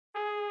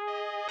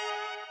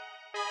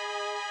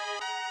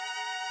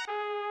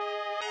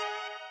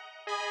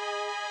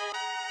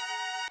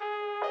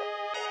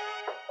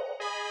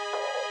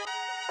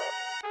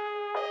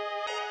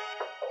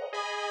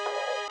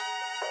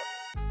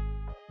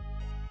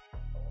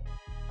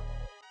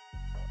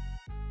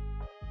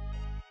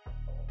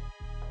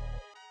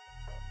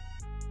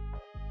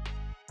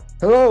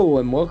Hello,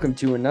 and welcome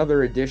to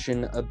another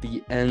edition of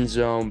the End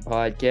Zone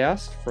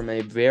podcast from a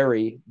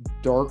very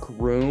dark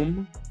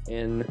room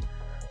in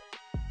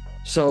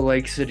Salt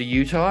Lake City,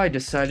 Utah. I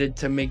decided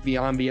to make the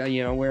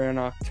ambiance, we're in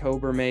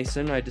October,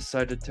 Mason. I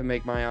decided to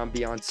make my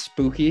ambiance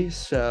spooky,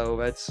 so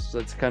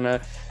that's kind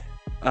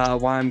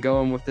of why I'm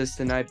going with this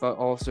tonight, but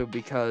also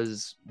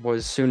because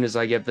as soon as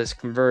I get this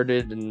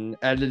converted and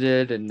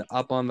edited and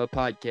up on the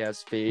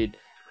podcast feed,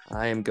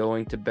 I am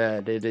going to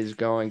bed.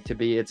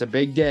 It's a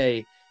big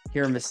day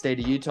here in the state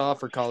of Utah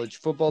for college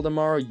football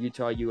tomorrow.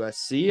 Utah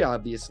USC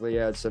obviously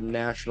has some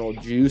national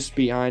juice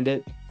behind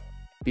it.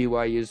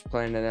 BYU is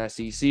playing an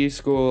SEC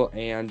school,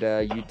 and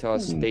Utah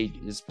State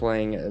is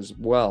playing as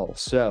well.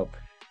 So,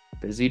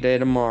 busy day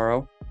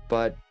tomorrow,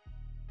 but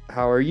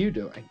how are you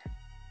doing?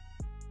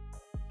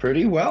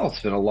 Pretty well.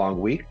 It's been a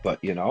long week, but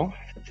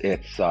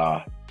it's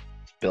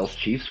Bills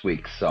Chiefs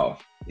week, so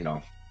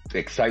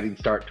exciting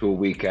start to a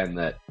weekend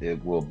that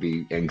it will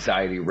be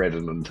anxiety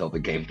ridden until the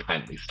game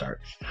finally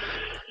starts.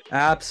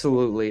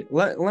 Absolutely.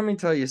 Let me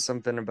tell you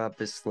something about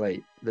this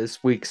slate,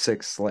 this week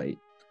 6 slate.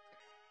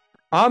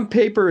 On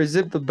paper, is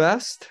it the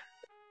best?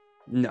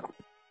 No.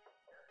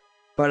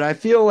 But I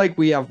feel like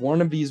we have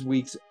one of these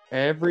weeks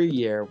every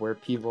year where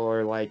people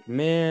are like,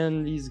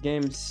 man, these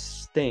games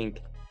stink.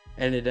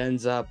 And it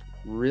ends up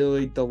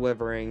really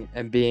delivering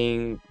and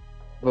being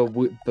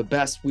the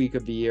best week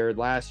of the year.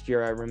 Last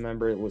year, I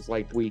remember it was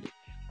like week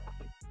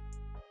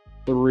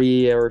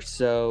 3 or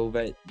so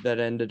that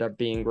ended up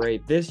being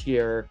great. This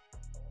year,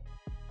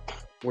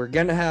 we're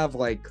going to have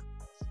like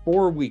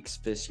 4 weeks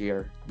this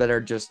year that are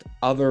just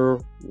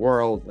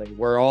otherworldly,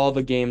 where all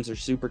the games are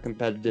super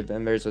competitive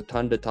and there's a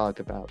ton to talk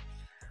about.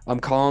 I'm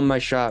calling my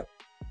shot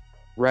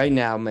right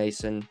now,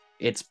 Mason.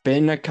 It's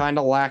been a kind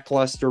of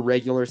lackluster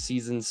regular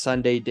season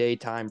Sunday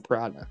daytime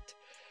product.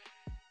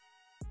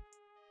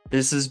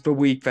 This is the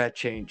week that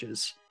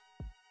changes.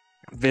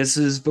 This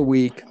is the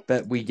week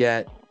that we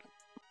get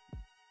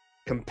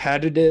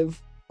competitive,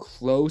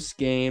 close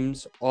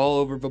games all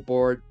over the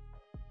board,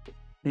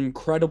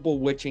 incredible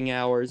witching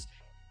hours,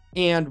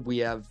 and we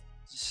have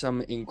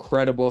some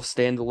incredible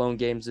standalone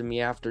games in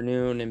the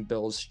afternoon and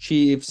Bills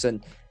Chiefs.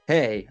 And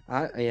hey,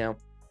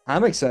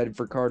 I'm excited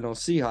for Cardinals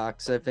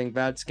Seahawks. I think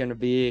that's going to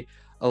be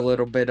a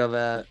little bit of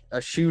a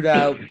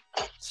shootout.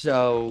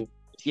 So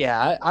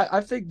yeah,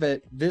 I think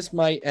that this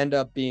might end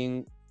up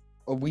being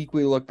a week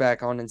we look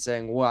back on and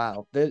saying,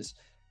 wow,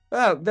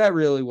 that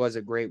really was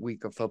a great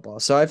week of football.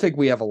 So I think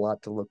we have a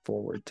lot to look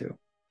forward to.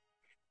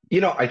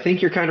 I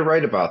think you're kind of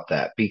right about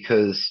that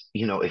because,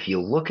 if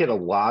you look at a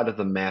lot of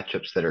the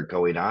matchups that are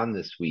going on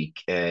this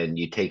week and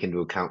you take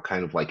into account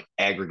kind of like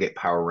aggregate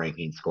power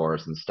ranking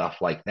scores and stuff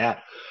like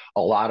that,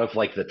 a lot of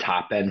like the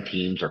top end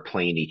teams are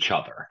playing each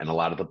other and a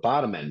lot of the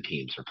bottom end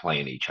teams are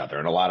playing each other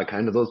and a lot of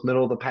kind of those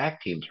middle of the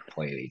pack teams are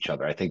playing each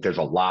other. I think there's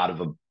a lot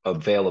of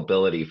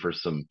availability for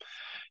some,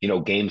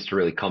 games to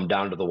really come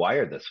down to the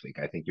wire this week.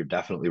 I think you're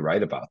definitely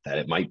right about that.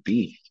 It might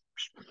be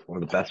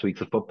one of the best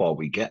weeks of football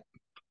we get.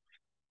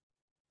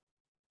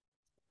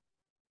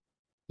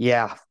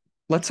 Yeah,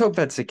 let's hope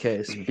that's the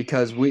case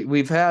because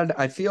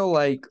I feel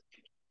like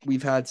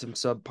we've had some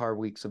subpar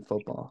weeks of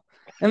football.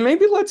 And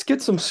maybe let's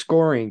get some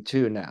scoring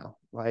too now.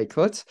 Like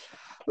let's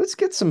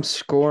get some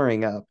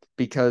scoring up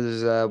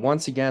because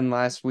once again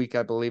last week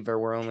I believe there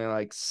were only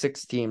like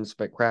 6 teams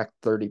that cracked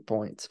 30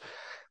 points,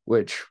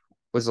 which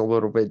was a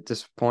little bit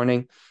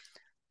disappointing.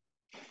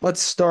 Let's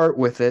start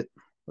with it.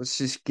 Let's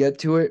just get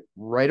to it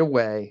right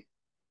away.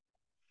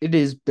 It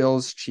is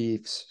Bills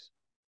Chiefs.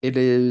 It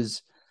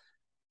is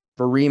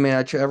the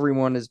rematch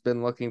everyone has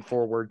been looking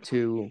forward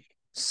to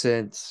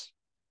since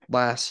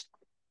last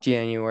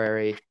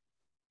January.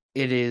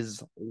 It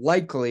is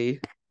likely,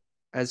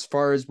 as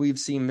far as we've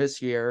seen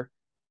this year,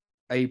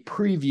 a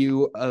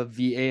preview of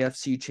the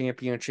AFC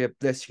Championship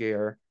this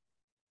year.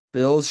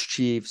 Bills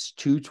Chiefs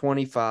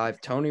 225,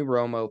 Tony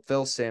Romo,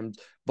 Phil Simms.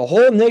 The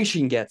whole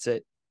nation gets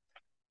it.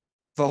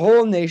 The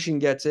whole nation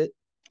gets it.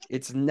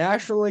 It's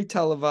nationally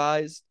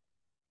televised.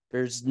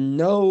 There's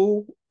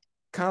no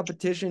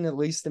competition, at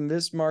least in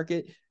this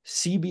market.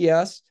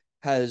 CBS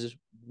has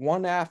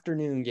one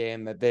afternoon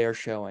game that they are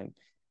showing,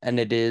 and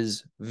it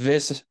is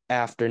this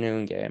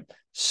afternoon game.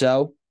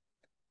 So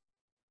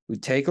we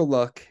take a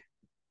look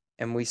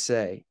and we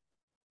say,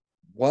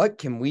 what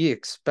can we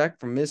expect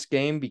from this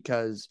game?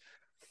 Because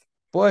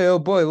boy, oh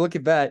boy, look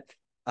at that.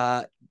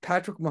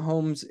 Patrick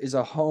Mahomes is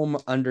a home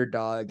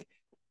underdog.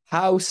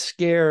 How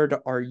scared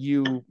are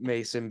you,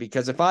 Mason?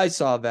 Because if I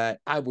saw that,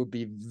 I would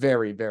be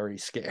very, very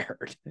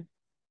scared.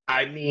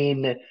 I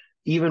mean,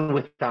 even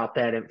without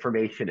that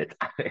information, it's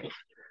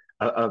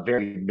a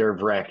very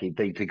nerve wracking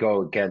thing to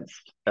go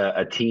against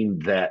a team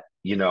that,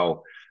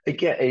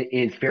 again,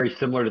 it's very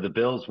similar to the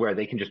Bills where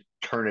they can just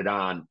turn it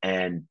on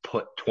and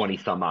put 20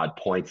 some odd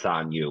points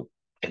on you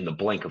in the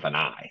blink of an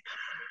eye.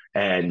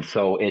 And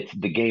so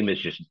the game is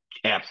just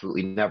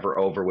absolutely never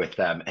over with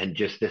them. And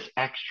just this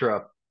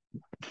extra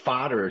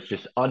fodder is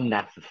just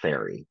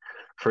unnecessary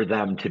for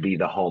them to be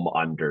the home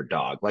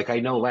underdog. Like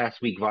I know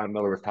last week Von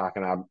Miller was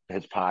talking on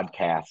his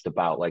podcast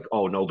about like,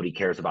 oh, nobody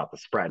cares about the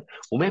spread.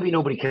 Well, maybe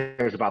nobody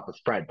cares about the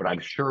spread, but I'm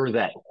sure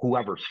that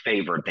whoever's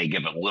favored, they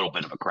give a little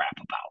bit of a crap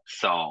about.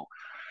 So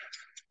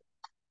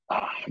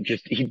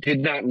just he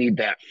did not need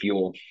that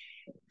fuel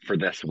for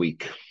this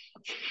week.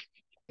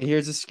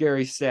 Here's a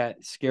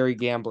scary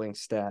gambling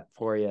stat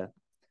for you.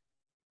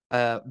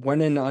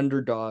 When an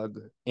underdog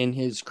in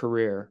his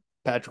career,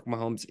 Patrick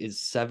Mahomes is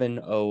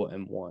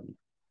 7-0-1.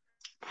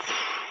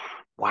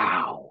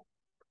 Wow.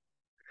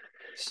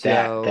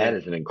 That So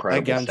is an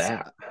incredible against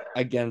stat.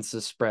 against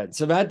the spread.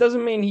 So that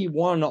doesn't mean he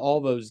won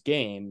all those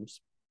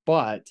games,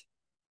 but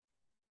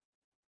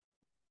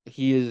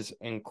he is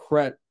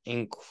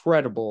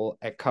incredible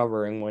at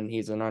covering when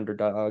he's an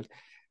underdog.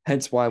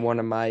 Hence why one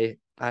of my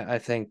I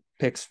think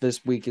picks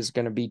this week is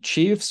going to be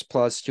Chiefs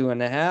plus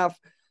 2.5.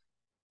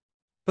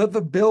 But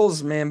the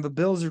Bills, man, the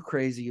Bills are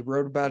crazy. You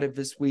wrote about it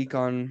this week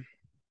on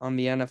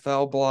the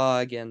NFL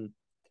blog, and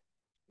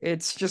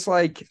it's just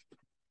like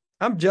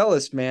I'm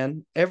jealous,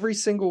 man. Every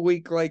single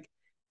week, like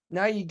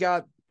now you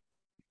got.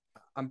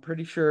 I'm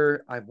pretty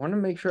sure I want to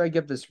make sure I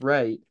get this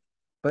right,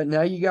 but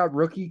now you got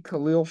rookie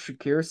Khalil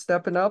Shakir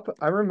stepping up.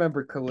 I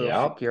remember Khalil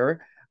Yeah, Shakir.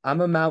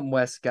 I'm a Mountain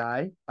West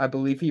guy. I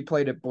believe he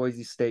played at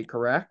Boise State,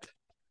 correct?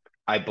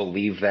 I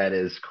believe that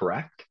is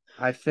correct.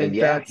 I And think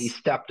yeah, he that's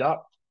stepped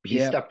up. He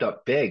yeah. stepped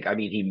up big. I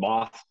mean, he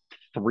mossed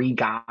three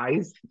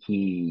guys.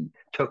 He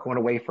took one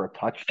away for a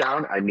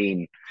touchdown. I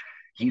mean,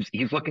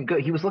 he's looking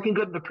good. He was looking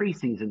good in the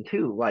preseason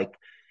too. Like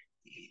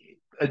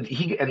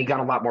he got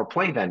a lot more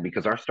play then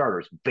because our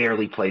starters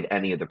barely played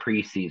any of the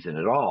preseason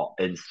at all.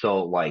 And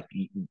so like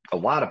a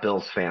lot of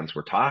Bills fans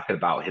were talking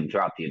about him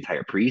throughout the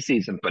entire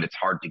preseason, but it's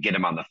hard to get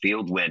him on the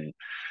field when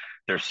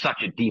there's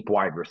such a deep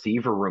wide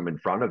receiver room in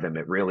front of him.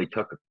 It really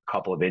took a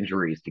couple of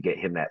injuries to get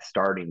him that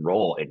starting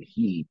role, and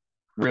he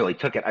really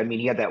took it. I mean,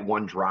 he had that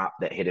one drop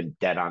that hit him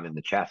dead on in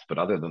the chest, but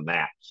other than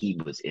that, he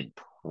was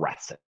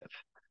impressive.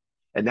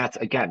 And that's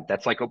again,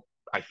 that's like a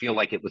I feel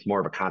like it was more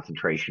of a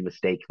concentration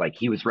mistake. Like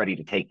he was ready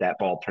to take that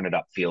ball, turn it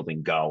upfield,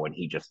 and go, and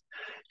he just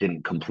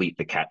didn't complete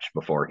the catch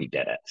before he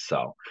did it. So,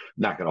 I'm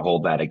not going to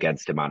hold that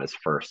against him on his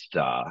first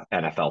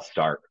NFL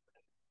start.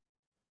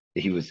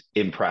 He was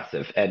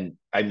impressive, and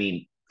I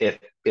mean,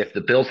 if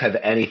the Bills have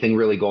anything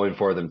really going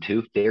for them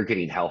too, they're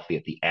getting healthy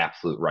at the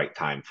absolute right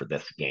time for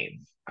this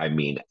game. I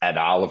mean, Ed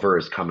Oliver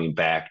is coming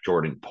back,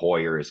 Jordan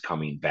Poyer is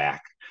coming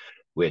back,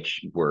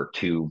 which were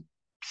two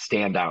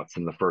standouts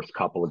in the first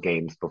couple of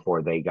games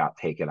before they got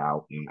taken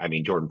out. And I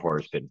mean, Jordan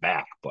Poyer's been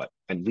back, but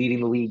and leading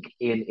the league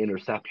in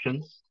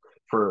interceptions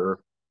for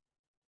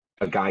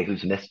a guy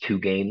who's missed two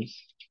games.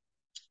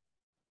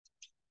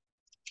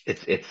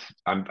 It's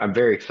I'm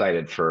very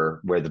excited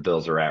for where the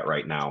Bills are at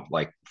right now,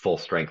 like full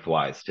strength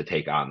wise, to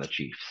take on the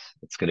Chiefs.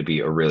 It's going to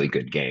be a really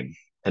good game.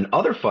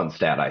 Another fun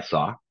stat I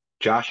saw: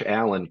 Josh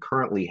Allen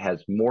currently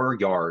has more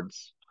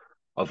yards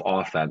of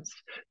offense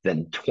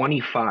than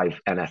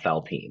 25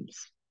 NFL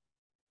teams.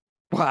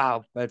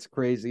 Wow, that's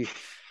crazy.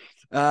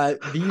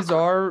 These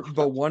are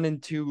the 1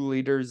 and 2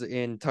 leaders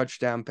in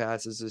touchdown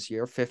passes this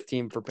year.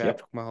 15 for Yep.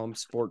 Patrick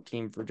Mahomes,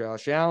 14 for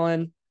Josh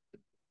Allen.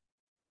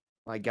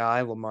 My guy,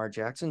 Lamar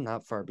Jackson,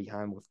 not far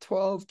behind with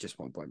 12. Just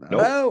want to point that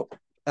Nope.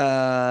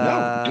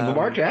 out. No.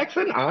 Lamar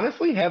Jackson,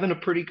 honestly, having a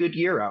pretty good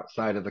year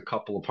outside of the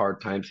couple of hard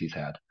times he's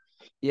had.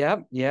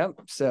 Yep.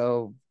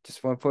 So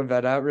just want to point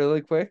that out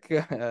really quick.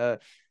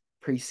 Eric's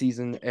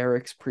preseason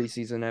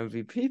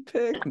MVP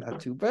pick.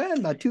 Not too bad,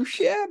 not too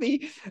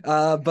shabby.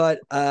 But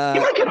He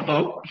might get a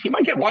vote. He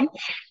might get one.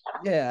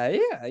 yeah.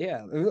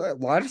 A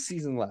lot of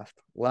season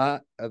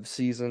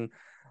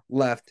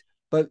left.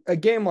 But a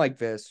game like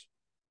this,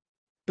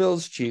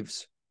 Bills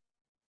Chiefs,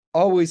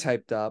 always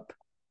hyped up.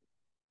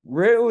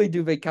 Rarely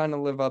do they kind of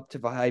live up to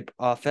the hype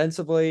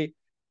offensively.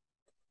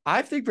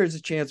 I think there's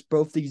a chance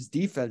both these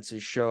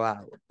defenses show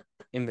out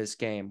in this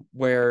game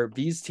where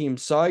these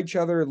teams saw each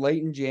other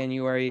late in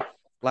January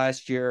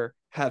last year,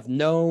 have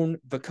known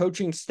the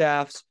coaching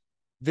staffs.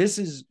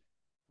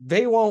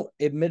 They won't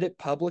admit it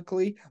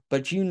publicly,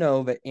 but you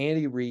know that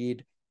Andy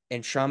Reid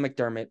and Sean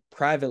McDermott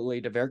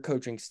privately to their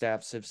coaching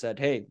staffs have said,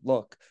 hey,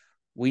 look,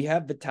 we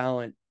have the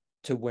talent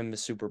to win the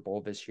Super Bowl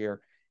this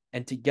year.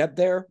 And to get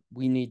there,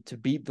 we need to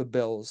beat the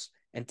Bills.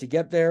 And to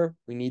get there,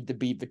 we need to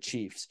beat the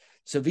Chiefs.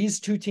 So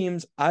these two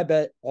teams, I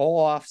bet all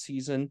off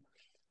season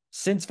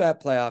since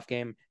that playoff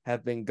game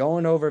have been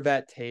going over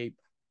that tape,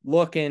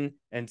 looking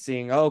and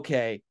seeing,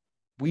 okay,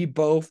 we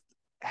both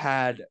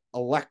had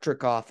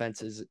electric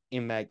offenses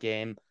in that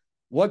game.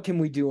 What can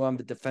we do on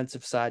the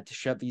defensive side to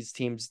shut these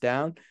teams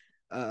down?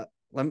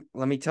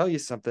 Let me tell you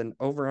something.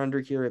 Over under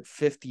here at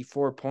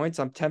 54 points.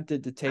 I'm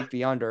tempted to take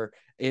the under.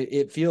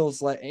 It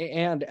feels like,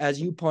 and as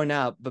you point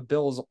out, the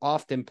Bills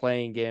often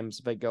playing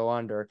games that go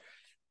under.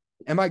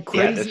 Am I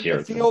Yeah, this crazy to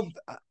year. feel?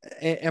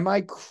 Am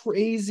I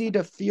crazy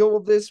to feel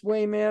this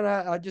way, man?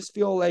 I just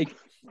feel like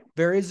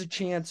there is a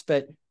chance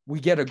that we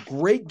get a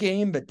great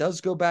game that does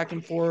go back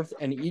and forth,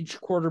 and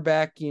each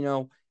quarterback,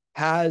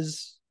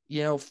 has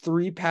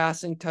 3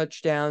 passing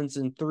touchdowns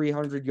and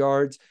 300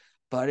 yards.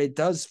 but it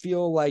does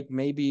feel like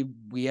maybe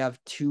we have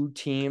two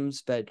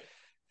teams that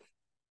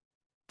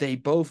they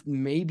both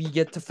maybe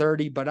get to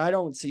 30, but I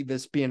don't see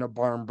this being a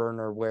barn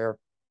burner where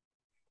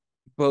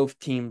both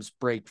teams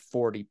break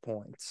 40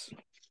 points.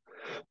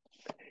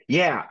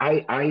 Yeah,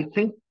 I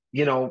think,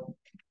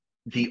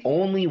 the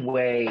only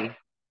way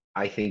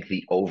I think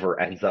the over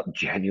ends up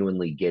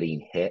genuinely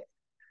getting hit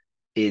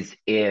is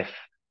if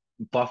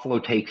Buffalo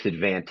takes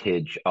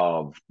advantage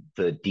of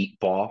the deep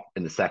ball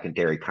in the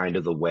secondary, kind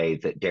of the way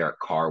that Derek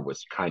Carr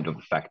was kind of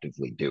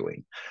effectively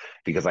doing.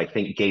 Because I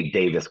think Gabe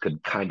Davis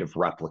could kind of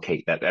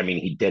replicate that. I mean,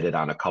 he did it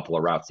on a couple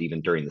of routes, even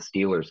during the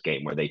Steelers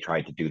game, where they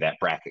tried to do that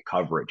bracket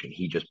coverage and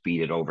he just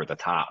beat it over the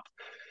top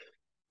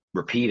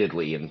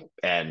repeatedly.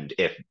 And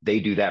if they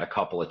do that a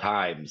couple of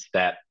times,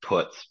 that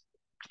puts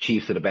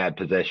Chiefs in a bad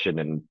position,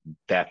 and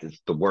that is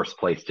the worst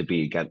place to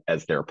be against,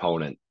 as their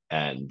opponent.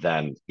 And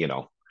then,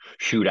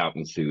 shootout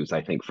ensues,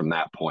 I think, from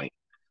that point.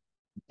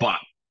 But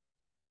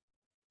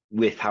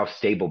with how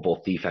stable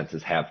both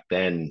defenses have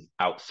been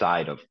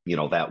outside of,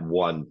 that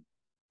one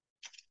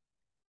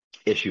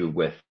issue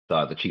with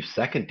the Chiefs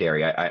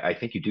secondary, I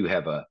think you do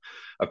have a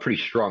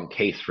pretty strong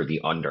case for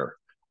the under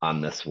on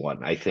this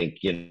one. I think,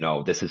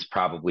 this is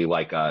probably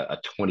like a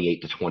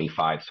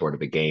 28-25 sort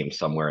of a game,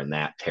 somewhere in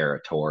that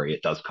territory.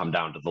 It does come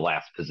down to the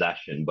last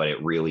possession, but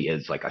it really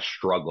is like a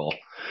struggle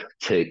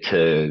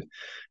to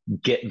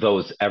get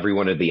those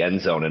everyone in the end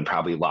zone, and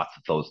probably lots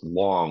of those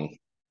long,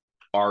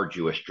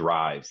 arduous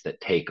drives that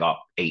take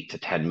up 8 to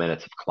 10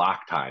 minutes of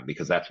clock time,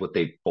 because that's what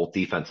they both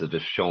defenses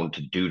have shown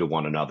to do to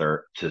one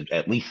another to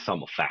at least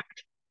some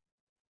effect.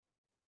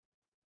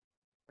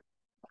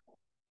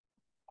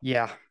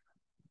 Yeah,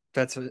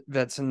 that's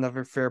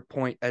another fair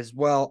point as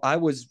well. I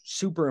was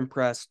super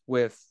impressed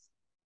with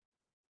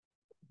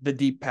the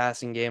deep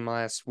passing game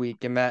last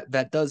week, and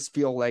that does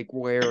feel like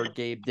where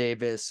Gabe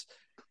Davis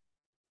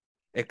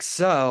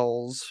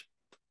excels.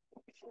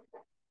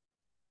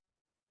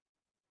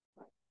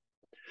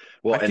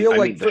 Well, I and feel I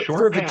like mean, the for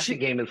short the passing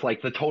game is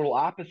like the total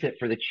opposite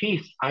for the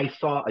Chiefs. I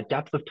saw a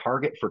depth of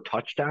target for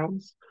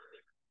touchdowns.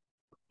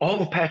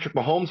 All of Patrick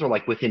Mahomes are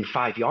like within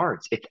 5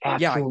 yards. It's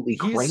yeah, absolutely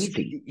he's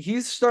crazy.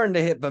 he's starting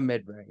to hit the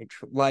mid range,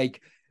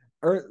 like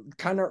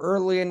kind of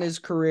early in his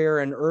career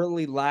and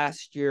early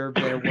last year.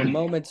 There were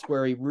moments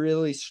where he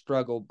really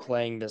struggled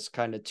playing this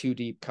kind of too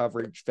deep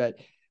coverage that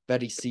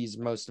he sees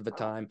most of the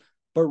time,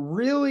 but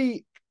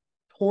really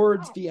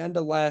towards the end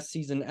of last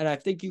season, and I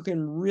think you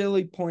can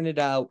really point it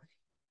out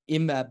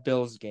in that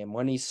Bills game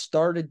when he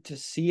started to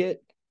see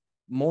it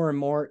more and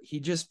more. He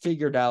just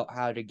figured out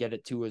how to get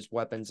it to his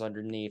weapons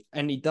underneath,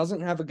 and he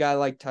doesn't have a guy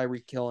like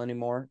Tyreek Hill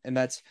anymore, and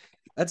that's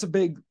a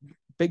big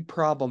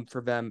problem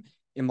for them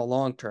in the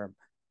long term.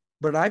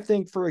 But I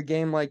think for a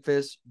game like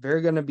this,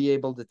 they're going to be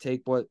able to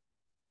take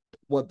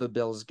what the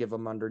Bills give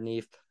them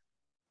underneath.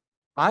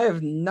 I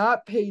have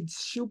not paid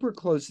super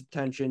close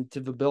attention to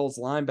the Bills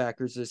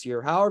linebackers this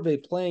year. How are they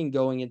playing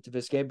going into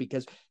this game?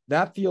 Because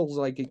that feels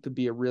like it could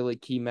be a really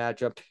key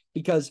matchup.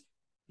 Because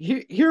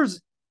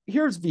here's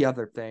the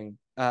other thing,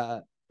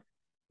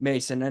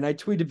 Mason, and I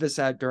tweeted this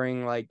out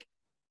during like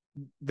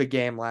the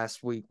game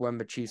last week when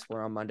the Chiefs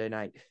were on Monday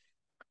night.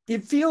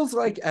 It feels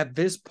like at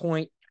this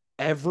point,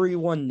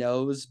 everyone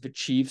knows the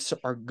Chiefs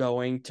are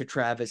going to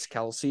Travis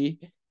Kelce,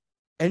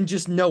 and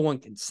just no one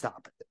can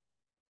stop it.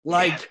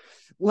 Yeah.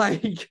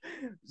 Like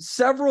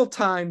several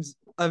times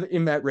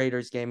in that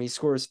Raiders game, he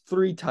scores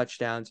 3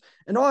 touchdowns,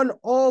 and on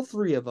all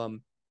 3 of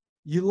them,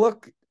 you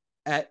look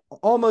at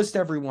almost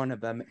every one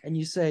of them and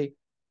you say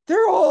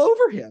they're all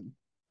over him.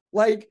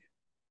 Like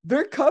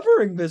they're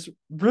covering this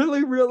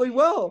really, really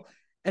well.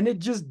 And it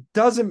just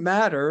doesn't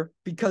matter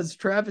because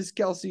Travis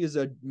Kelce is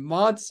a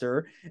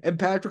monster and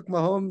Patrick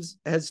Mahomes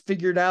has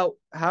figured out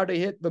how to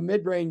hit the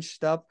mid range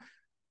stuff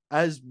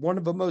as one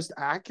of the most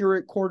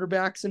accurate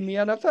quarterbacks in the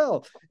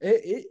NFL.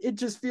 It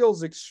just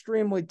feels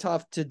extremely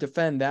tough to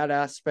defend that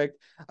aspect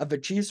of the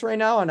Chiefs right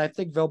now. And I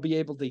think they'll be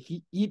able to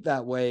eat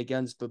that way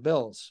against the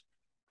Bills.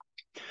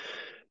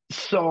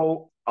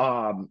 So,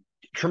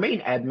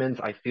 Tremaine Edmonds,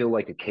 I feel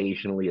like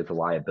occasionally is a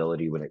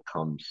liability when it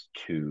comes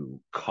to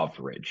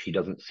coverage. He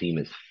doesn't seem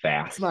as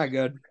It's not fast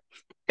good.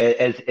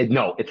 as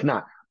no, it's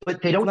not.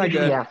 But they It's don't not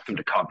usually good. ask him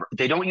to cover.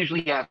 They don't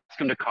usually ask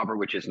him to cover,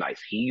 which is nice.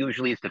 He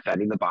usually is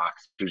defending the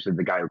box. Usually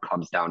the guy who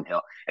comes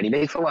downhill, and he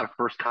makes a lot of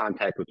first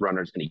contact with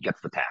runners, and he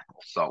gets the tackle.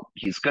 So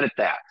he's good at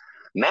that.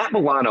 Matt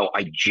Milano,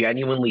 I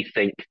genuinely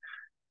think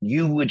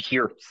you would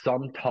hear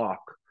some talk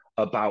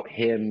about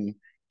him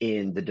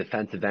in the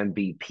defensive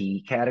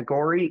MVP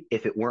category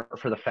if it weren't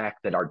for the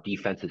fact that our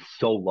defense is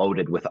so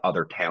loaded with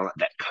other talent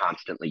that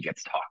constantly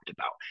gets talked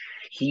about.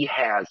 He's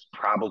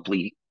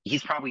probably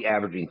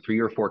averaging 3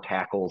 or 4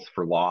 tackles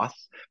for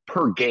loss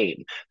per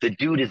game. The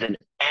dude is an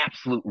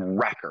absolute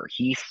wrecker.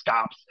 He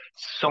stops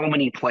so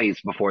many plays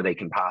before they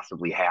can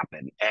possibly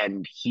happen.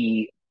 And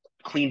he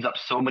cleans up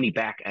so many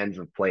back ends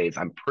of plays.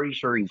 I'm pretty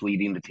sure he's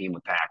leading the team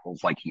with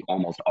tackles like he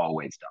almost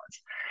always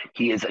does.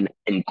 He is an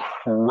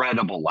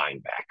incredible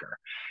linebacker,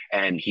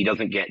 and he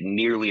doesn't get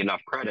nearly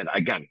enough credit.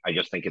 Again, I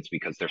just think it's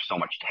because there's so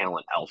much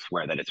talent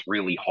elsewhere that it's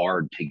really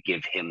hard to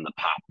give him the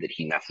pop that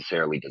he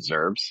necessarily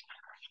deserves.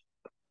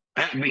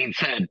 That being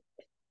said,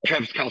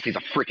 Travis Kelce's a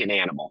freaking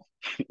animal.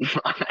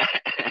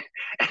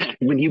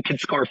 When you can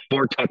score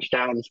 4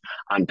 touchdowns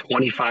on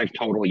 25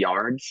 total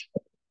yards,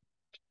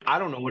 I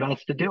don't know what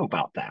else to do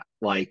about that.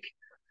 Like,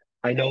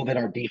 I know that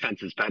our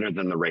defense is better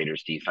than the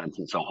Raiders' defense,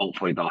 and so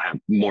hopefully they'll have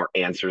more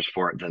answers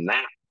for it than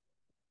that.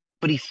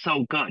 But he's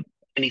so good,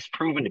 and he's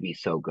proven to be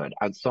so good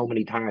on so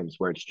many times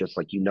where it's just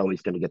like he's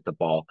going to get the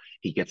ball.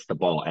 He gets the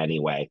ball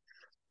anyway.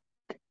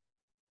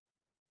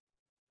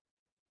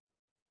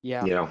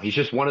 Yeah. He's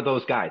just one of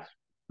those guys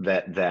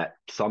that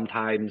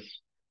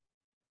sometimes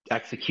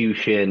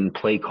execution,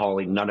 play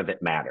calling, none of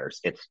it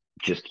matters. It's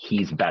just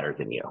he's better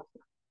than you.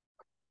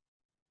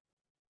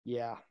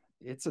 Yeah.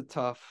 It's a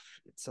tough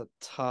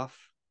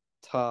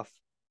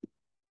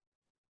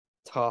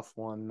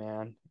one,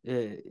 man.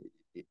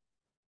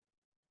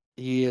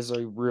 He is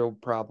a real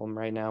problem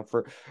right now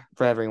for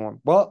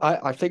everyone. Well,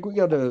 I think we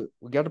gotta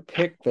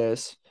pick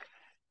this.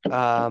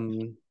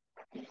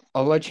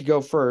 I'll let you go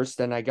first,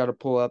 and I gotta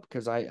pull up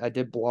because I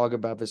did blog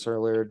about this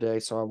earlier today,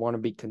 so I want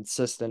to be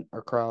consistent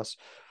across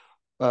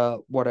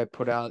what I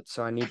put out.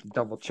 So I need to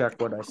double check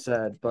what I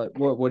said. But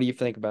what do you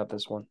think about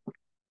this one?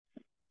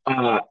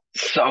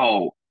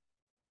 So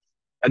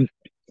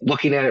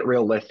looking at it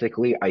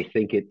realistically, I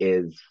think it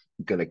is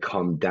going to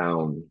come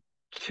down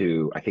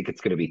to, I think it's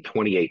going to be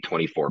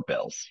 28-24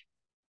 Bills.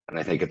 And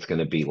I think it's going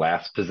to be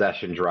last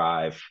possession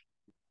drive,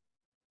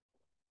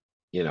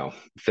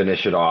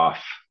 finish it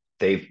off.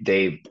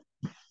 The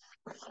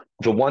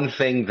one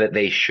thing that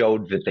they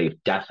showed that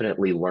they've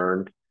definitely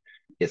learned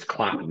is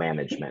clock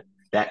management.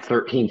 That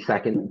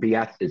 13-second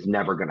BS is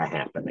never going to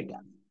happen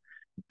again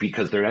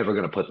because they're never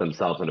going to put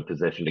themselves in a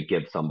position to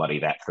give somebody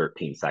that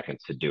 13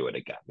 seconds to do it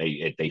again.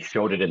 They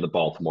showed it in the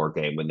Baltimore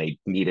game when they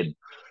needed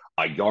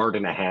a yard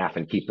and a half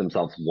and keep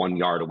themselves 1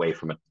 yard away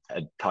from a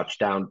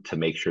touchdown to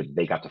make sure that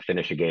they got to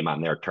finish a game on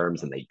their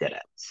terms, and they did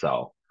it.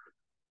 So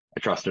I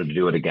trust them to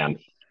do it again.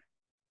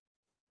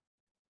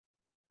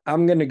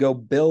 I'm gonna go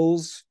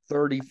Bills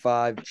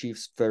 35,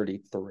 Chiefs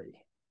 33.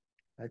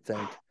 I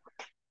think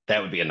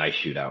that would be a nice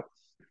shootout.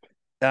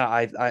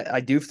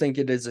 I do think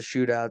it is a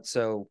shootout.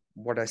 So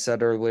what I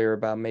said earlier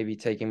about maybe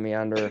taking me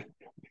under,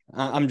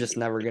 I'm just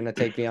never gonna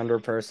take the under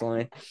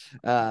personally.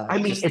 I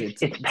mean,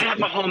 it's Pat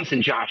Mahomes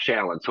and Josh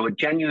Allen, so it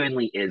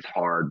genuinely is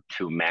hard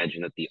to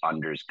imagine that the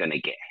under is going to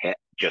get hit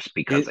just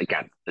because,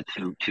 again, the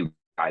two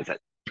guys at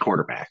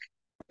quarterback.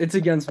 It's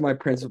against my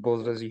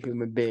principles as a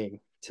human being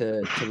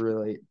to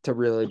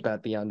really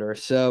bet the under.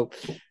 So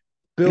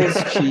Bills,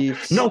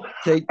 Chiefs. No,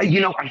 I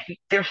think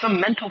there's some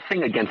mental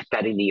thing against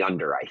betting the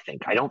under. I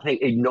think I don't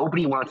think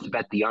nobody wants to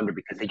bet the under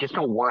because they just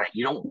don't want it.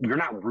 You're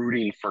not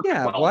rooting for.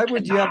 Yeah, why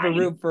would you have a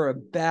root for a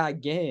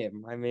bad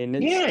game? I mean,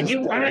 it's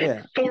you want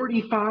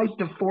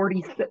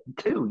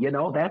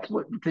 45-42. That's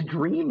what the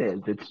dream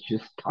is. It's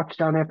just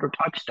touchdown after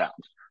touchdown.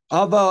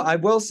 Although I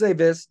will say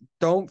this,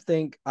 don't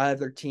think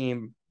either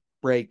team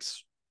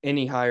breaks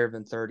any higher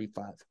than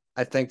 35.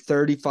 I think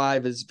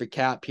 35 is the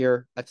cap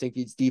here. I think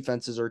these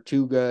defenses are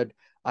too good.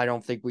 I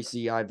don't think we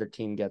see either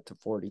team get to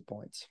 40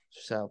 points.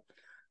 So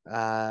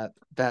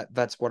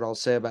that's what I'll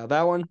say about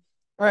that one.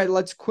 All right,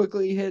 let's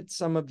quickly hit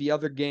some of the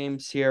other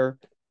games here.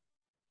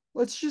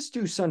 Let's just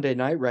do Sunday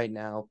night right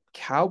now.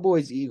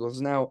 Cowboys,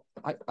 Eagles. Now,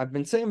 I've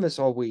been saying this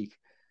all week.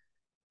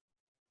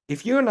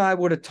 If you and I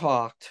would have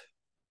talked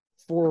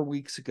 4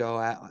 weeks ago,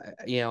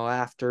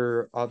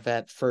 after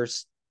that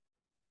first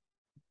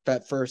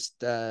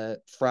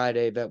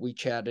Friday that we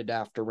chatted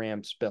after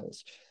Rams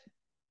Bills,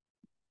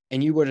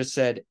 and you would have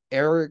said,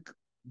 Eric,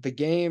 the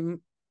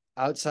game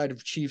outside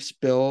of Chiefs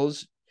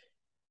Bills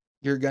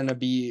you're going to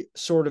be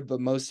sort of the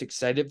most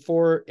excited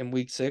for in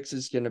week 6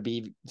 is going to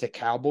be the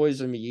Cowboys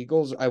and the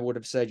Eagles, I would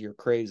have said you're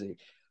crazy.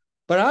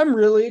 But I'm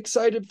really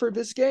excited for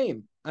this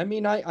game. I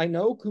mean, I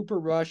know Cooper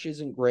Rush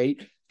isn't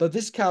great, but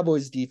this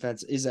Cowboys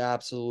defense is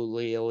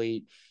absolutely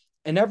elite.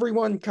 And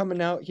everyone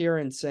coming out here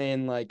and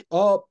saying like,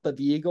 oh, but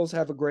the Eagles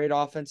have a great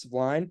offensive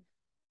line.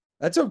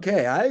 That's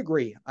okay. I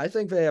agree. I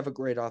think they have a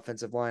great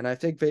offensive line. I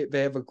think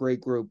they have a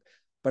great group.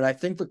 But I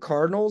think the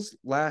Cardinals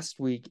last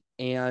week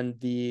and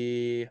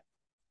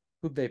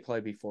who'd they play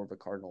before the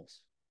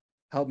Cardinals?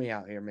 Help me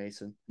out here,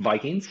 Mason.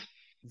 Vikings?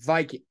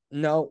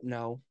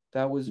 No.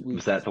 That was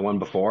that the one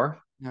before?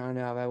 No,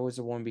 that was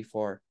the one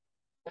before.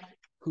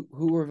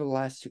 Who were the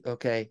last two?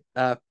 Okay.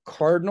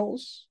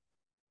 Cardinals.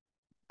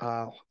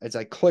 As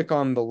I click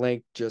on the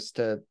link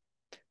the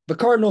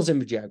Cardinals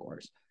and the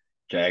Jaguars.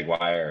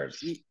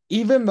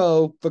 Even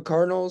though the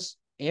Cardinals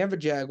and the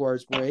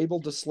Jaguars were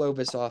able to slow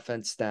this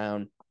offense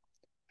down,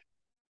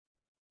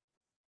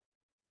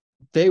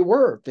 they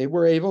were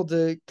able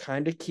to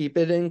kind of keep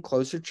it in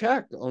closer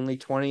check. Only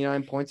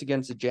 29 points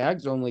against the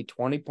Jags, only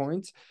 20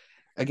 points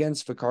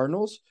against the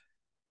Cardinals.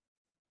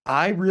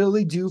 I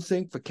really do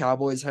think the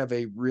Cowboys have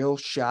a real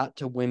shot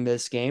to win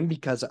this game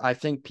because I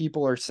think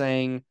people are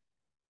saying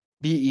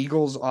the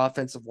Eagles'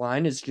 offensive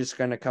line is just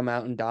going to come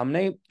out and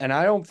dominate. And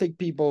I don't think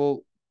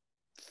people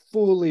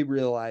fully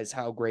realize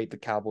how great the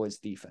Cowboys'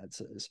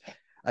 defense is.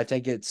 I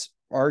think it's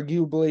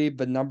arguably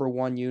the number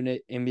one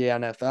unit in the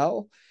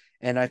NFL.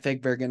 And I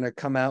think they're going to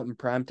come out in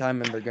prime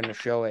time and they're going to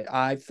show it.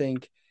 I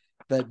think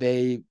that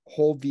they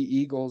hold the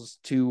Eagles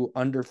to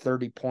under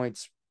 30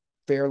 points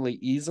fairly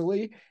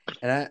easily.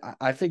 And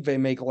I think they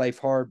make life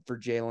hard for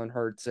Jalen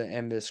Hurts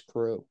and this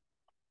crew.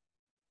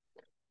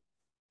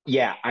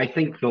 Yeah, I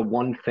think the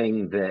one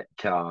thing that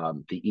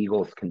the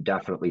Eagles can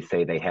definitely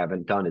say they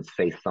haven't done is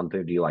face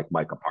something to you like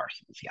Micah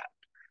Parsons yet.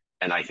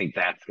 And I think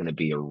that's going to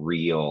be a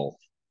real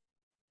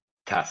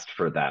test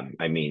for them.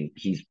 I mean,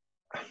 he's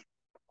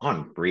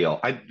unreal.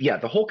 Yeah,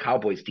 the whole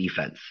Cowboys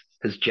defense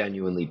has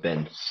genuinely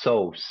been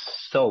so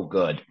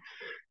good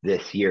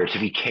this year to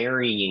be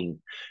carrying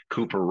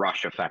Cooper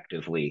Rush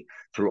effectively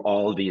through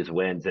all of these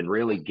wins and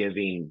really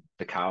giving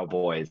the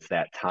Cowboys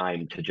that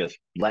time to just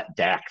let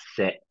Dak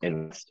sit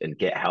and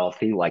get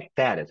healthy. Like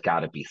that has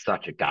got to be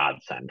such a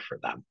godsend for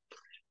them.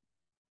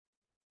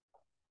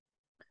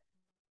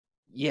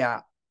 Yeah,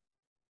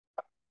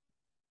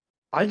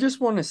 I just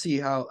want to see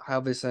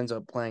how this ends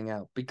up playing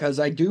out because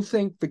I do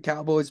think the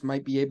Cowboys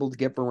might be able to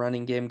get the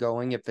running game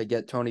going if they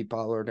get Tony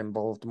Pollard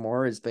involved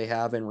more as they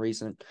have in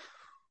recent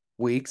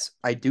weeks.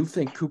 I do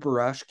think Cooper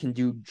Rush can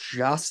do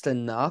just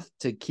enough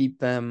to keep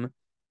them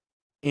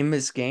in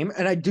this game,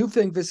 and I do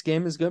think this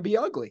game is going to be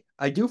ugly.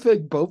 I do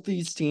think both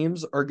these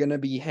teams are going to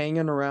be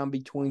hanging around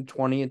between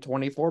 20 and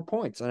 24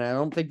 points, and I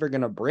don't think they're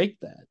going to break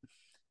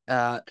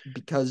that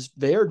because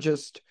they're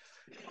just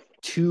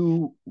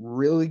two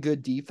really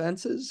good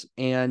defenses.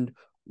 And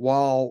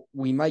while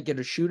we might get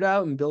a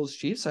shootout in Bills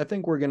Chiefs, I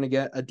think we're going to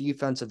get a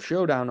defensive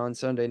showdown on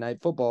Sunday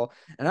Night Football.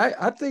 And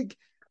I think,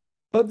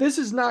 but this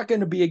is not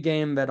going to be a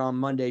game that on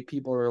Monday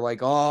people are like,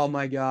 oh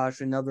my gosh,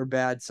 another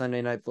bad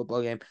Sunday Night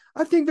Football game.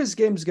 I think this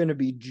game is going to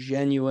be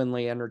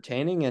genuinely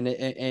entertaining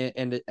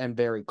and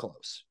very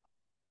close.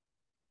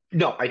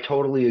 No, I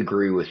totally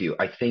agree with you.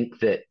 I think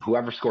that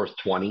whoever scores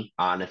 20,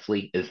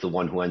 honestly, is the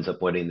one who ends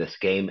up winning this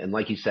game. And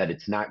like you said,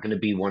 it's not going to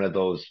be one of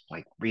those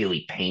like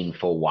really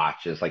painful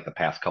watches like the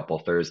past couple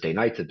of Thursday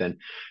nights have been,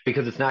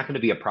 because it's not going to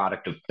be a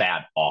product of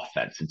bad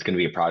offense. It's going to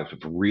be a product of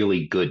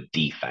really good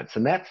defense.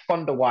 And that's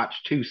fun to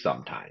watch too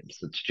sometimes.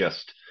 It's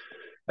just,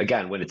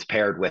 again, when it's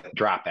paired with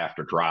drop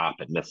after drop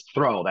and missed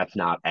throw, that's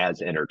not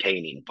as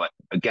entertaining. But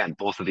again,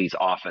 both of these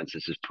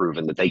offenses has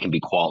proven that they can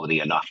be quality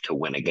enough to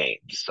win a game.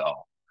 So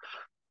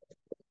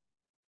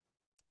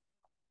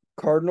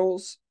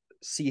Cardinals,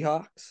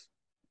 Seahawks.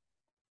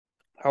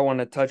 I want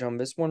to touch on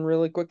this one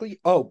really quickly.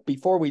 Oh,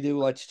 before we do,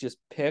 let's just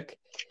pick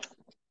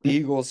the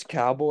Eagles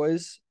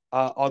Cowboys.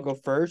 I'll go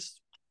first.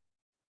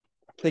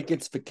 I think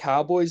it's the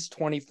Cowboys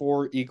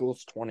 24,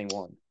 Eagles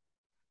 21.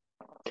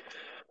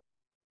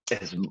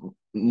 As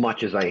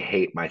much as I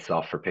hate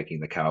myself for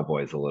picking the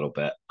Cowboys a little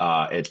bit,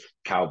 it's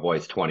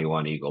Cowboys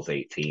 21, Eagles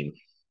 18.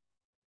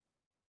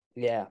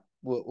 Yeah,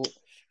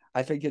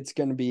 I think it's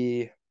gonna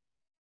be.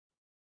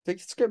 I think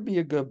it's gonna be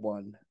a good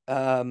one.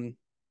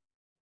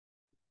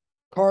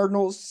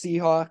 Cardinals,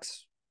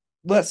 Seahawks.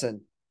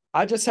 Listen,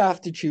 I just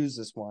have to choose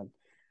this one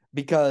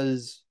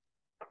because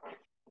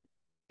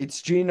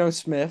it's Geno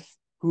Smith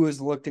who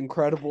has looked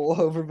incredible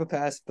over the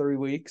past 3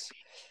 weeks,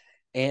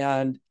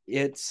 and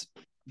it's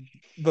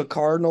the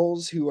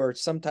Cardinals who are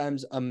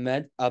sometimes a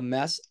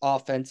mess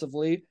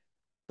offensively,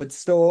 but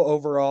still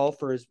overall,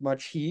 for as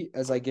much heat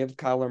as I give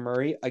Kyler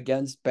Murray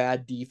against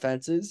bad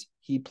defenses,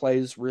 he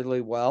plays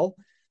really well.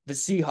 The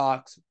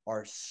Seahawks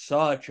are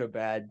such a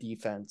bad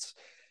defense.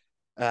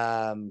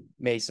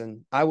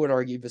 Mason, I would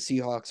argue the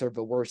Seahawks are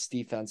the worst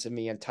defense in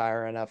the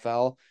entire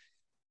NFL.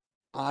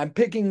 I'm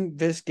picking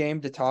this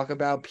game to talk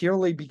about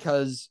purely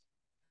because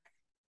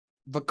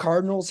the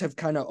Cardinals have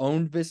kind of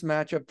owned this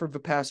matchup for the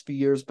past few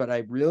years, but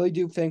I really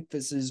do think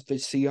this is the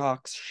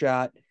Seahawks'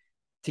 shot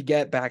to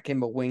get back in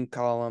the win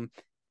column.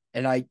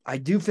 And I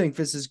do think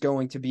this is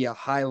going to be a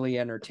highly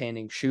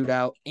entertaining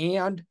shootout.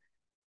 And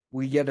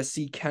we get to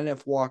see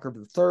Kenneth Walker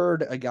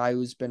III, a guy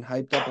who's been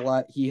hyped up a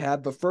lot. He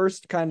had the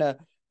first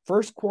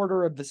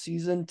quarter of the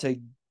season to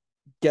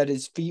get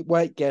his feet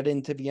wet, get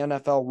into the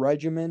NFL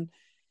regimen.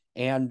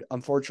 And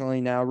unfortunately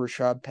now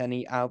Rashad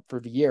Penny out for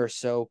the year.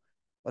 So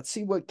let's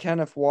see what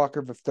Kenneth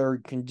Walker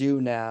III can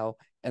do now.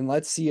 And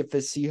let's see if the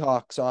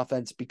Seahawks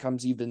offense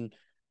becomes even,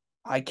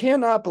 I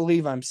cannot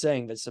believe I'm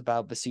saying this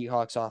about the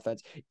Seahawks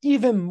offense,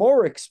 even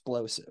more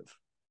explosive.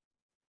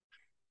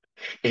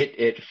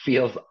 It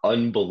feels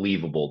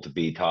unbelievable to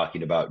be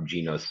talking about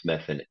Geno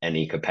Smith in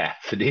any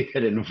capacity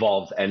that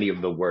involves any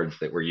of the words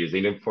that we're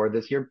using him for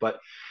this year, but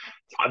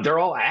they're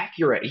all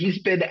accurate. He's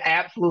been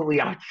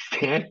absolutely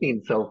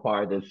outstanding so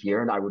far this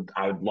year, and I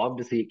would love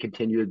to see it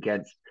continue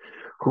against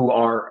who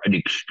are an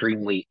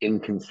extremely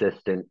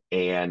inconsistent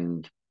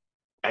and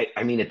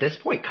I mean, at this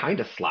point, kind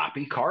of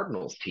sloppy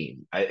Cardinals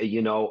team.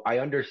 I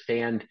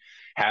understand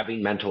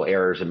having mental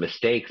errors and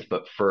mistakes,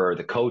 but for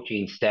the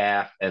coaching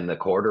staff and the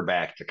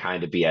quarterback to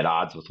kind of be at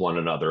odds with one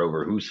another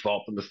over whose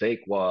fault the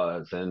mistake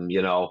was, and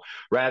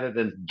rather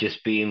than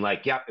just being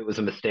like, "Yeah, it was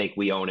a mistake,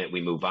 we own it,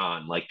 we move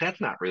on," like that's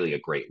not really a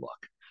great look.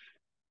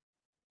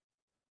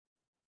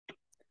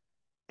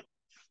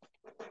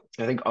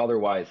 I think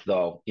otherwise,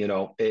 though,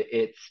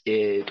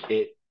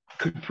 it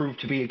could prove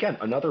to be again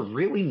another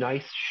really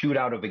nice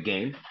shootout of a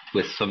game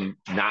with some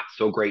not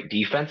so great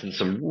defense and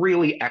some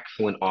really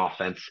excellent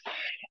offense.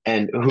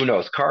 And who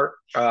knows,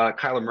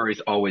 Kyler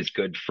Murray's always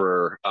good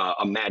for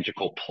a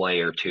magical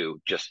play or two,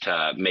 just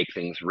to make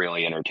things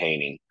really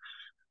entertaining.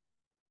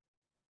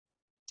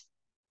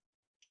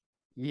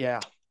 Yeah,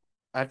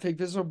 I think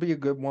this will be a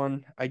good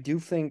one. I do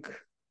think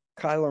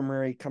Kyler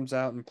Murray comes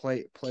out and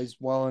plays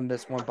well in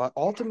this one, but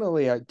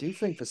ultimately I do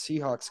think the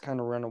Seahawks kind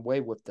of run away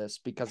with this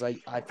because I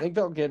think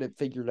they'll get it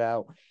figured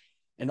out.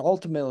 And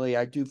ultimately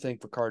I do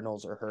think the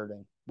Cardinals are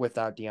hurting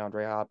without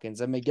DeAndre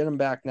Hopkins. I may get him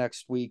back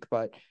next week,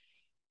 but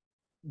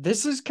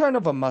this is kind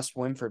of a must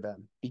win for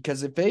them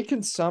because if they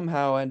can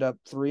somehow end up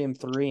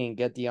 3-3 and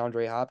get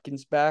DeAndre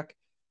Hopkins back,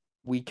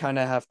 we kind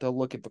of have to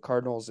look at the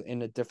Cardinals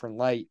in a different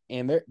light.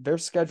 And their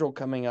schedule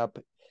coming up,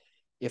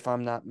 if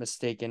I'm not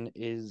mistaken,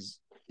 is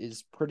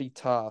pretty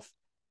tough.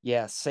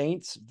 Yeah,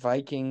 Saints,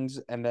 Vikings,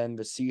 and then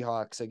the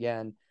Seahawks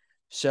again.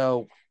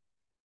 So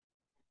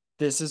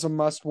this is a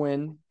must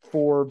win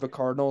for the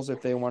Cardinals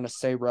if they want to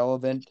stay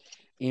relevant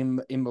in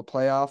the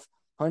playoff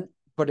hunt.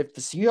 But if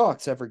the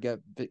Seahawks ever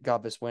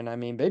got this win, I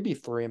mean, they'd be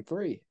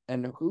 3-3.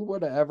 And who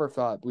would have ever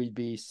thought we'd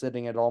be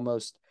sitting at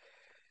almost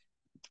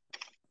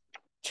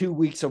 2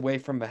 weeks away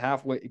from the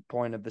halfway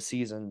point of the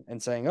season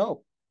and saying,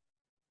 "Oh,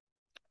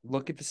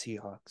 look at the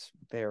Seahawks.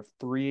 They're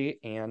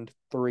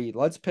 3-3."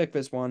 Let's pick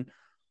this one.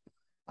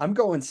 I'm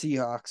going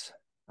Seahawks.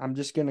 I'm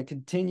just going to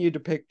continue to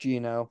pick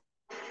Geno.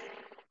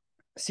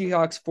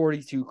 Seahawks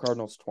 42,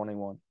 Cardinals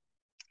 21.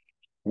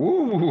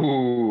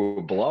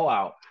 Ooh,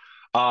 blowout.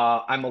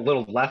 I'm a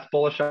little less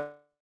bullish.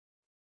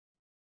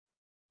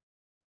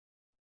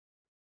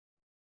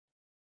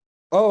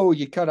 Oh,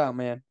 you cut out,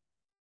 man.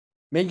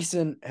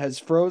 Mason has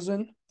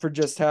frozen for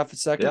just half a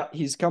second. Yeah,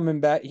 He's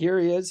coming back. Here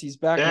he is. He's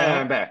back yeah, now.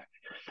 I'm back.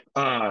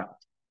 Uh,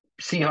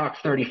 Seahawks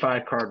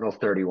 35, Cardinals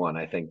 31.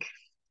 I think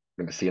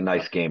we're going to see a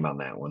nice game on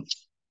that one.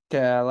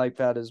 Okay, I like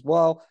that as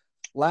well.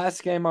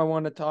 Last game I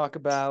want to talk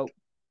about.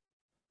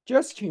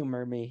 Just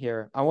humor me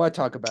here. I want to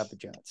talk about the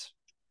Jets.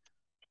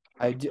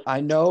 I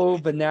know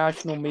the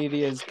national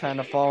media is kind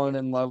of fallen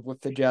in love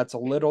with the Jets a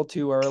little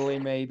too early,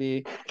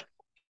 maybe.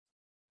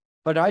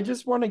 But I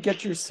just want to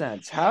get your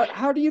sense.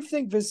 How do you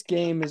think this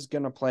game is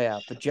going to play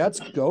out? The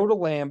Jets go to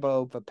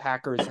Lambeau. The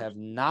Packers have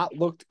not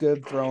looked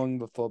good throwing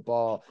the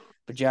football.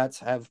 The Jets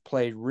have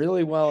played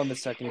really well in the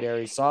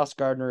secondary. Sauce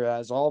Gardner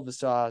has all the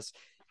sauce.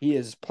 He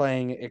is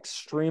playing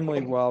extremely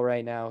well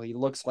right now. He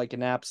looks like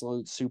an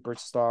absolute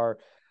superstar.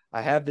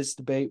 I had this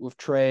debate with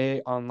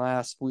Trey on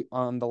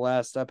the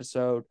last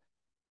episode.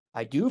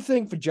 I do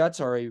think the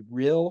Jets are a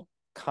real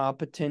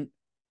competent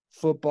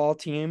football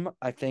team.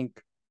 I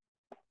think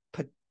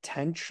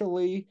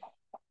potentially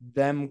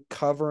them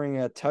covering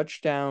a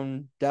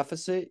touchdown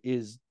deficit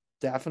is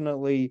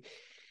definitely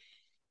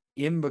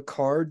in the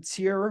cards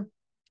here.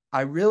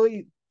 I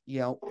really,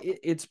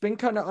 it's been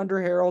kind of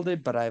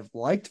underheralded, but I've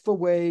liked the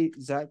way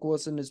Zach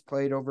Wilson has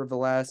played over the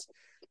last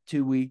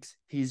 2 weeks.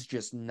 He's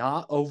just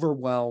not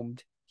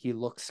overwhelmed. He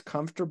looks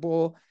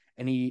comfortable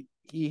and he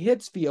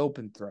hits the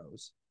open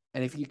throws.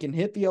 And if you can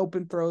hit the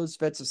open throws,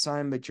 that's a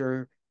sign that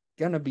you're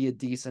going to be a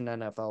decent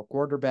NFL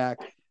quarterback.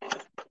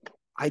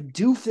 I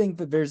do think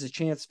that there's a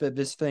chance that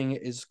this thing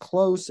is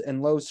close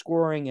and low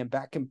scoring and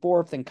back and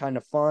forth and kind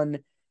of fun.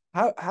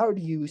 How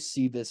do you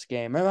see this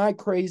game? Am I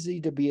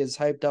crazy to be as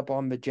hyped up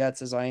on the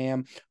Jets as I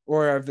am,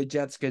 or are the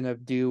Jets gonna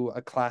do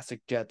a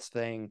classic Jets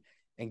thing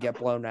and get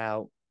blown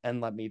out and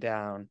let me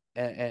down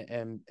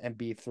and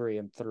be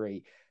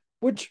 3-3?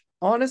 Which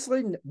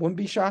honestly wouldn't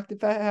be shocked if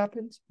that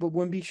happens, but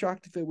wouldn't be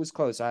shocked if it was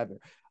close either.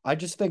 I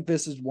just think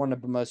this is one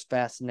of the most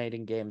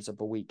fascinating games of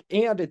the week,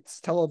 and it's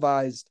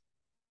televised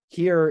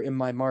here in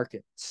my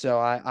market. So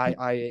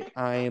I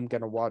am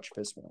gonna watch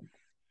this one.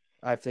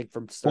 I think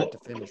from start Well,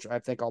 to finish. I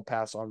think I'll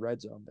pass on Red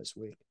Zone this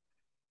week.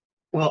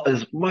 well,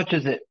 as much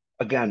as it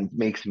again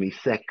makes me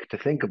sick to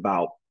think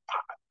about,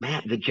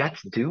 man, the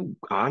Jets do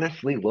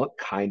honestly look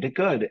kind of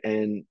good.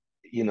 And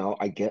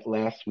I get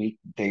last week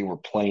they were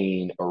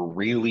playing a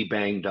really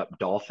banged up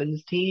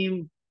Dolphins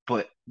team,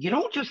 but you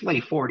don't just lay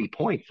 40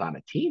 points on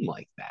a team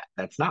like that.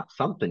 That's not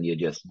something you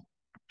just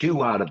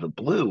do out of the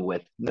blue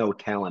with no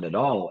talent at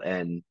all.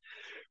 And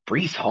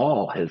Brees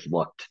Hall has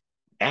looked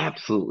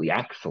absolutely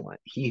excellent.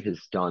 He has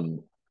done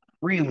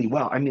really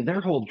well. I mean,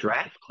 their whole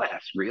draft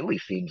class really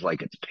seems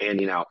like it's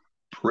panning out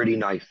pretty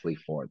nicely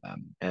for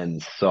them.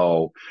 And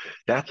so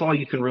that's all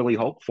you can really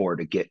hope for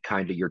to get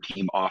kind of your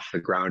team off the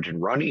ground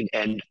and running.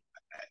 And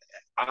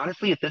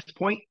honestly, at this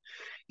point,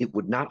 it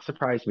would not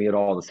surprise me at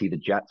all to see the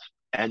Jets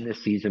end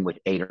this season with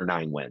 8 or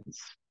 9 wins.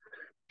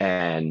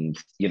 And,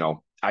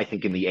 I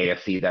think in the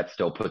AFC, that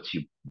still puts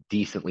you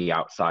decently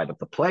outside of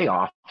the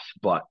playoffs,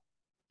 but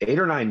 8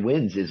 or 9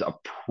 wins is a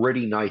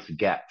pretty nice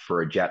get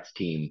for a Jets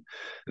team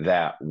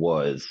that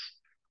was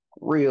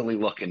really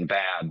looking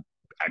bad.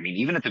 I mean,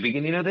 even at the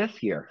beginning of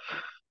this year.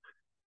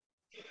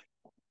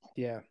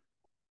 Yeah.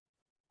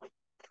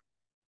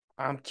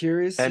 I'm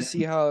curious to And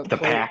see how the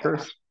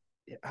Packers,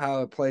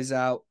 it plays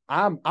out.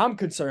 I'm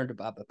concerned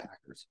about the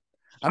Packers.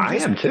 I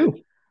am too.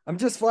 I'm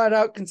just flat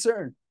out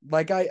concerned.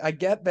 Like I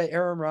get that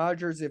Aaron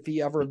Rodgers, if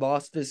he ever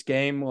lost this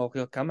game, well,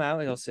 he'll come out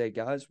and he'll say,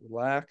 "Guys,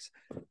 relax."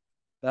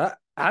 But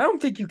I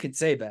don't think you can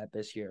say that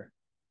this year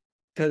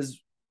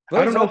because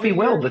I don't know if he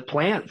will. The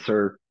plants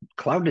are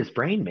clouding his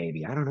brain.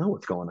 Maybe I don't know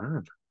what's going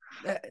on.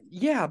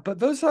 Yeah, but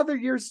those other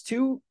years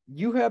too,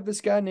 you have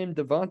this guy named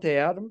Devontae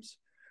Adams,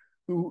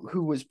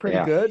 who was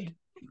pretty good,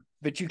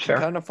 but you can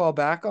kind of fall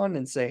back on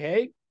and say,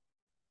 "Hey,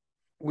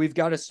 we've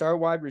got a star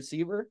wide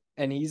receiver,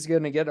 and he's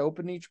going to get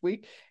open each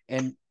week."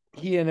 And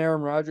he and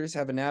Aaron Rodgers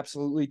have an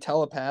absolutely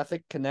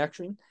telepathic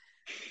connection.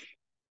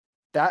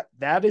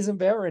 That isn't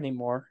there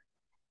anymore.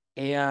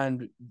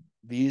 And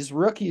these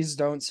rookies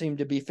don't seem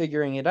to be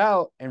figuring it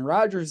out. And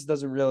Rodgers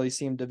doesn't really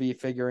seem to be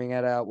figuring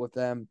it out with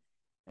them.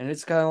 And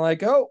it's kind of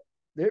like, oh,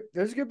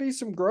 there's going to be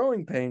some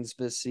growing pains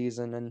this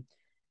season. And,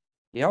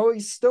 he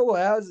still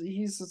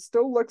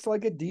looks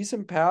like a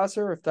decent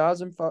passer,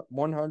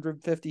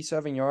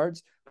 1,157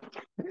 yards.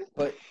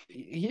 But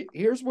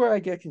here's where I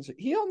get concerned.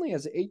 He only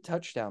has 8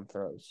 touchdown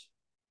throws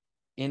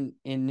in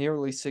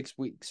nearly 6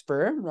 weeks.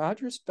 For Aaron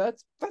Rodgers,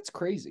 that's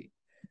crazy.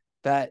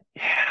 That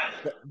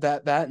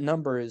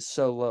number is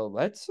so low.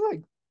 That's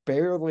like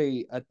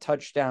barely a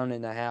touchdown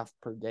and a half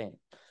per game.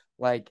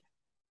 Like,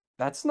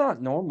 that's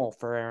not normal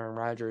for Aaron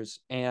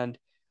Rodgers. And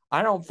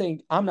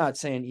I'm not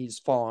saying he's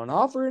fallen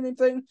off or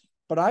anything,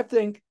 but I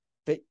think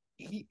that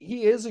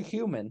he is a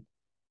human.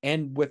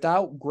 And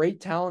without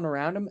great talent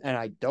around him, and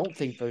I don't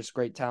think there's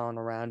great talent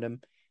around him,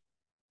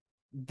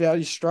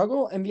 they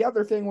struggle. And the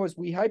other thing was,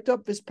 we hyped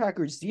up this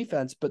Packers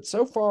defense, but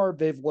so far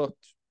they've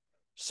looked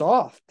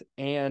soft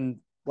and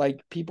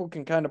like people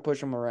can kind of push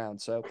them around.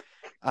 So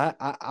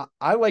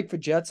I like the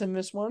Jets in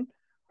this one.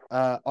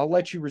 I'll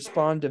let you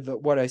respond to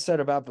what I said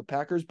about the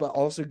Packers, but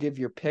also give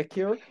your pick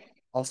here.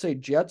 I'll say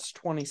Jets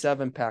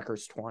 27,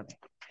 Packers 20.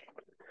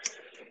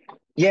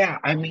 Yeah,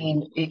 I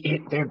mean,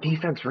 their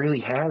defense really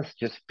has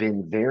just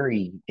been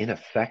very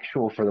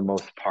ineffectual for the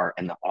most part,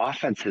 and the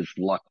offense has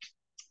looked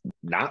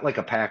not like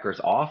a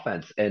Packers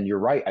offense. And you're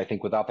right. I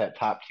think without that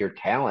top tier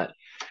talent,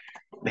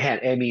 man,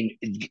 I mean,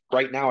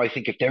 right now, I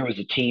think if there was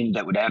a team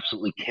that would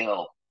absolutely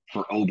kill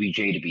for OBJ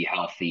to be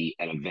healthy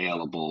and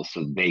available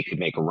so they could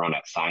make a run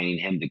at signing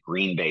him, the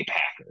Green Bay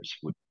Packers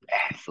would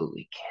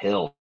absolutely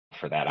kill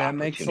for that opportunity. That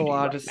makes a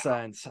lot of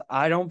sense.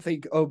 I don't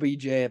think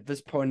OBJ at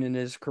this point in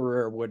his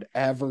career would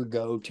ever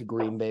go to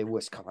Green Bay,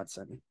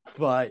 Wisconsin.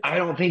 But I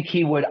don't think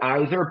he would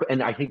either.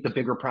 And I think the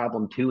bigger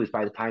problem too is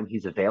by the time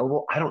he's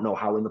available, I don't know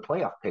how in the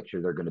playoff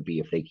picture they're going to be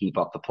if they keep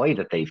up the play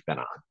that they've been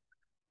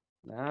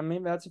on. I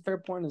mean, that's a fair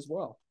point as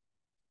well.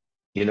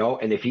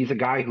 And if he's a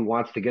guy who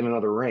wants to get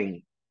another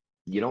ring,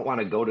 you don't want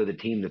to go to the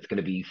team that's going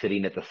to be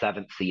sitting at the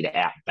 7th seed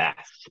at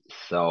best.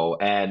 So,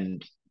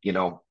 and,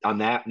 on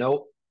that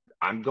note,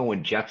 I'm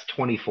going Jets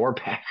 24,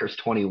 Packers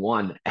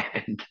 21.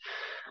 And,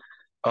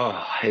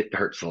 it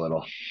hurts a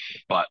little.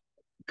 But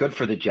good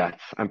for the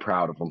Jets. I'm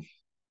proud of them.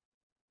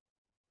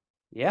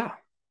 Yeah.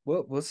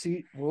 We'll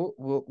see.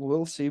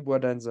 We'll see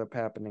what ends up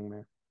happening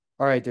there.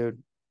 All right,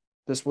 dude.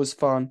 This was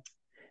fun.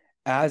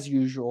 As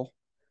usual.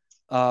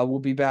 We'll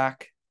be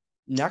back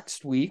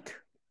next week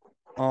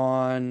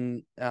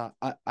on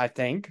I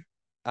think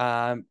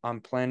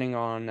I'm planning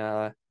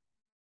on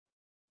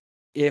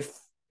if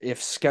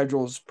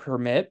schedules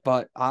permit,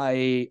 but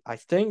I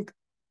think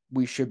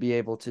we should be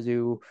able to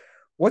do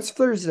what's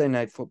Thursday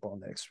night football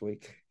next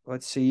week.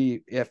 Let's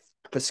see if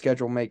the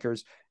schedule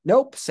makers.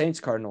 Nope, Saints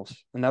Cardinals,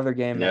 another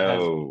game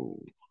that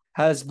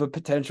has the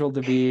potential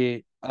to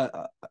be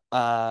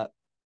that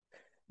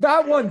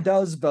one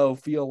does though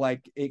feel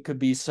like it could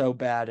be so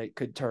bad it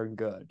could turn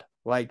good.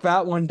 Like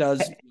that one does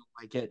feel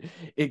like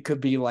it could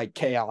be like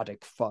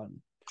chaotic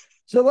fun.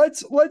 So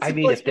let's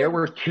if there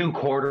were 2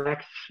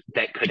 quarterbacks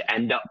that could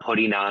end up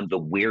putting on the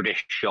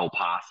weirdest show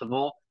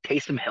possible,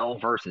 Taysom Hill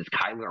versus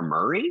Kyler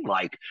Murray,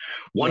 like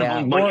one of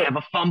them might have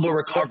a fumble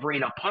recovery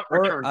and a punt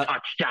return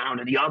touchdown,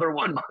 and the other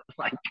one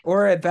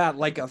or at that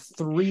like a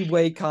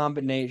 3-way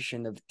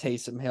combination of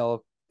Taysom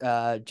Hill,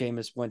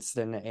 Jameis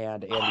Winston, and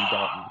Andy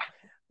Dalton.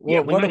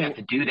 Yeah, we might have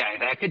to do that.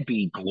 That could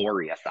be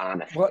glorious,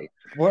 honestly.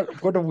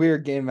 What a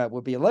weird game that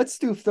would be. Let's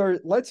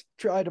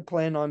try to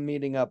plan on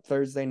meeting up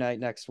Thursday night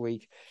next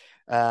week.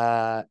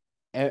 And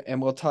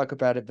we'll talk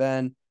about it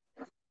then.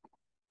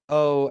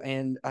 Oh,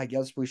 and I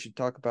guess we should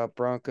talk about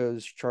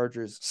Broncos,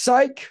 Chargers.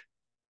 Psych!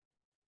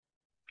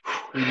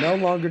 We no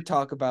longer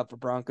talk about the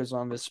Broncos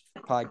on this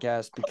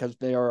podcast because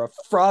they are a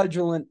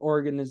fraudulent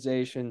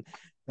organization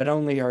that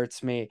only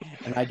hurts me,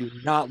 and I do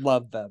not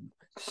love them.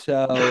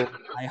 So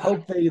I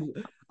hope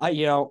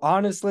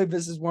honestly,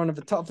 this is one of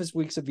the toughest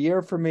weeks of the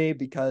year for me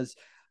because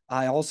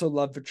I also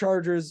love the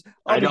Chargers.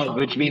 I know,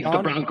 which means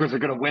the Broncos are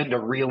going to win to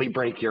really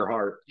break your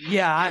heart.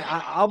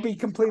 Yeah, I'll be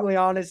completely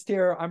honest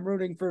here. I'm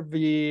rooting for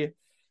the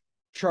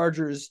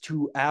Chargers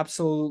to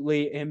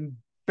absolutely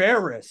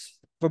embarrass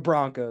the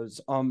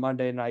Broncos on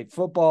Monday Night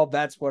Football.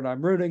 That's what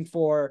I'm rooting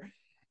for.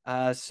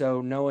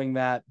 So knowing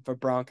that the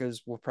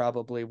Broncos will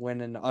probably win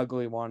an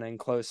ugly one in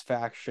close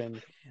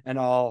fashion, and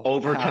I'll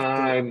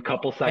overtime,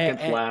 couple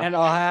seconds left, and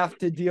I'll have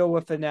to deal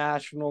with the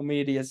national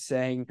media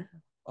saying,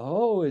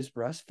 "Oh, is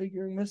Russ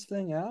figuring this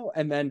thing out?"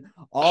 And then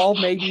I'll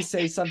maybe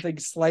say something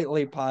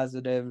slightly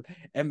positive,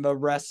 and the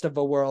rest of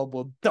the world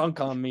will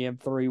dunk on me in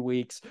 3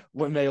 weeks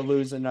when they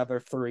lose another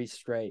 3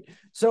 straight.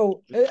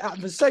 So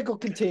the cycle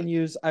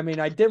continues. I mean,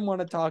 I didn't want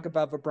to talk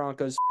about the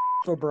Broncos.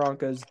 The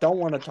Broncos, don't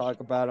want to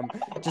talk about them.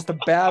 Just a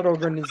bad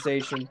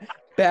organization,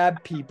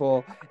 bad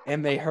people,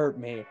 and they hurt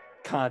me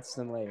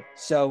constantly.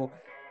 So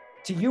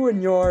to you and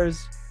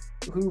yours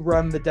who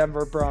run the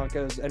Denver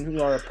Broncos and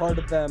who are a part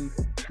of them,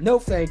 no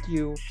thank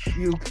you.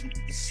 You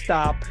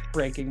stop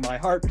breaking my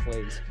heart,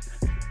 please.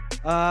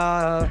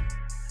 I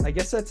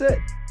guess that's it.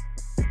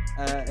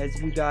 As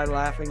you die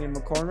laughing in the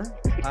corner,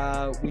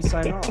 we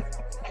sign off.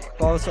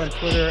 Follow us on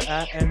Twitter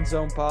at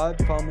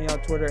EndZonePod. Follow me on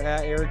Twitter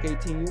at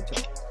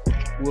Eric18Utah.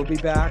 We'll be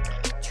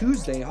back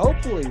Tuesday,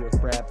 hopefully,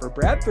 with Bradford.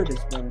 Bradford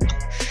has been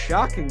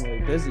shockingly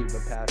busy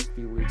the past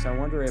few weeks. I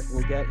wonder if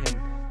we'll get him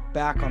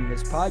back on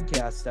this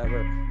podcast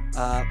ever.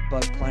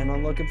 But plan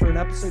on looking for an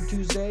episode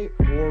Tuesday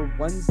or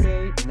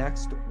Wednesday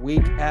next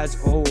week.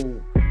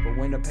 The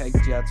Winnipeg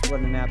Jets. What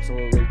an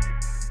absolutely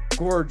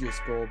gorgeous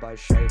goal by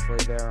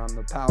Scheifele there on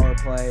the power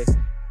play.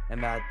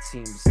 And that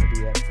seems to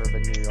be it for the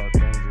New York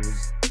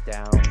Rangers.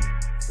 Down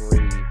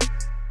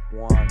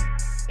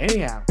 3-1.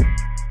 Anyhow,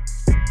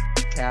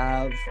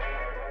 have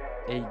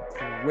a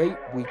great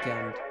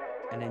weekend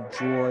and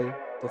enjoy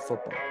the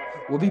football.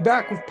 We'll be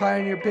back with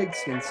Pioneer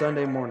Pigskin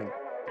Sunday morning.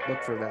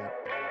 Look for that.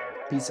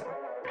 Peace out.